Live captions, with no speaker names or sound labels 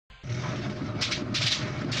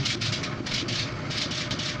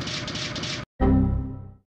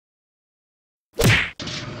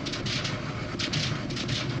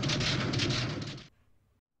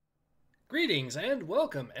Greetings and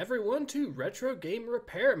welcome everyone to Retro Game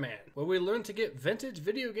Repairman, where we learn to get vintage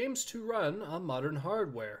video games to run on modern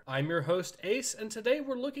hardware. I'm your host Ace, and today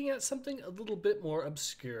we're looking at something a little bit more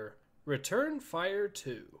obscure. Return Fire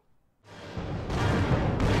 2.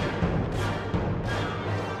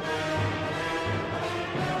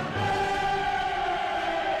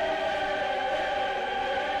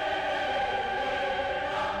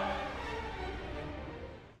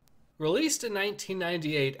 Released in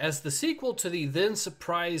 1998 as the sequel to the then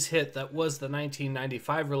surprise hit that was the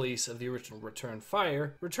 1995 release of the original Return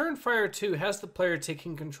Fire 2 has the player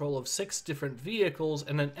taking control of 6 different vehicles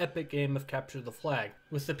in an epic game of capture the flag,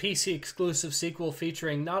 with the PC exclusive sequel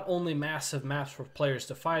featuring not only massive maps for players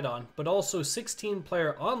to fight on, but also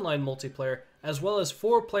 16-player online multiplayer as well as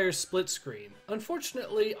 4-player split screen.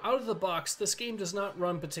 Unfortunately, out of the box, this game does not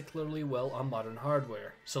run particularly well on modern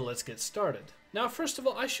hardware, so let's get started. Now, first of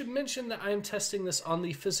all, I should mention that I am testing this on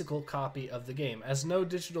the physical copy of the game, as no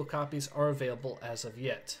digital copies are available as of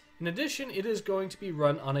yet. In addition, it is going to be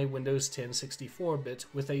run on a Windows 10 64-bit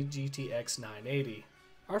with a GTX 980.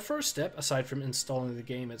 Our first step, aside from installing the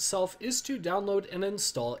game itself, is to download and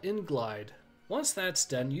install nGlide. Once that's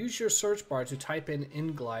done, use your search bar to type in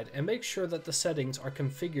nGlide and make sure that the settings are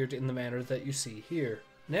configured in the manner that you see here.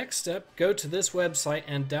 Next step, go to this website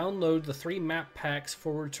and download the 3 map packs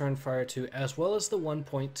for Return Fire 2 as well as the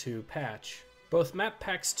 1.2 patch. Both map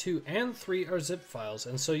packs 2 and 3 are zip files,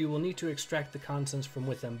 and so you will need to extract the contents from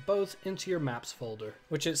within both into your maps folder,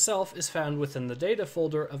 which itself is found within the data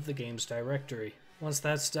folder of the game's directory. Once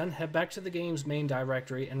that's done, head back to the game's main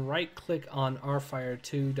directory and right-click on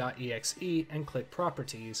rfire2.exe and click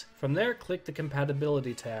Properties. From there, click the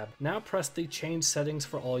Compatibility tab. Now press the Change Settings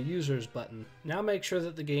for All Users button. Now make sure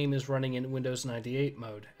that the game is running in Windows 98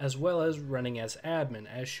 mode, as well as running as admin,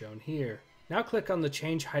 as shown here. Now click on the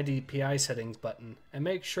Change High DPI Settings button, and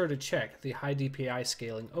make sure to check the High DPI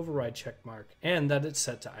Scaling Override checkmark, and that it's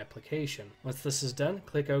set to Application. Once this is done,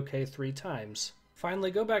 click OK 3 times.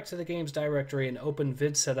 Finally, go back to the game's directory and open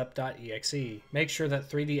vidsetup.exe. Make sure that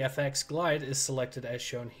 3dfx Glide is selected as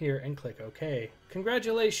shown here and click OK.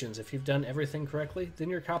 Congratulations! If you've done everything correctly, then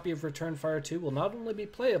your copy of Return Fire 2 will not only be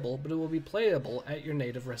playable, but it will be playable at your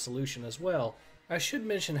native resolution as well. I should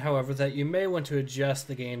mention, however, that you may want to adjust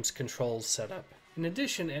the game's controls setup. In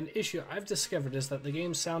addition, an issue I've discovered is that the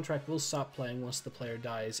game's soundtrack will stop playing once the player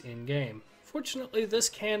dies in-game. Fortunately, this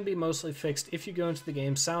can be mostly fixed if you go into the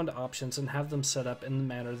game's sound options and have them set up in the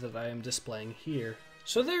manner that I am displaying here.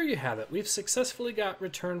 So there you have it, we've successfully got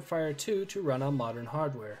Return Fire 2 to run on modern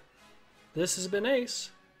hardware. This has been Ace.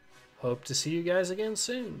 Hope to see you guys again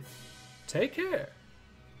soon. Take care.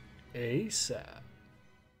 Ace out.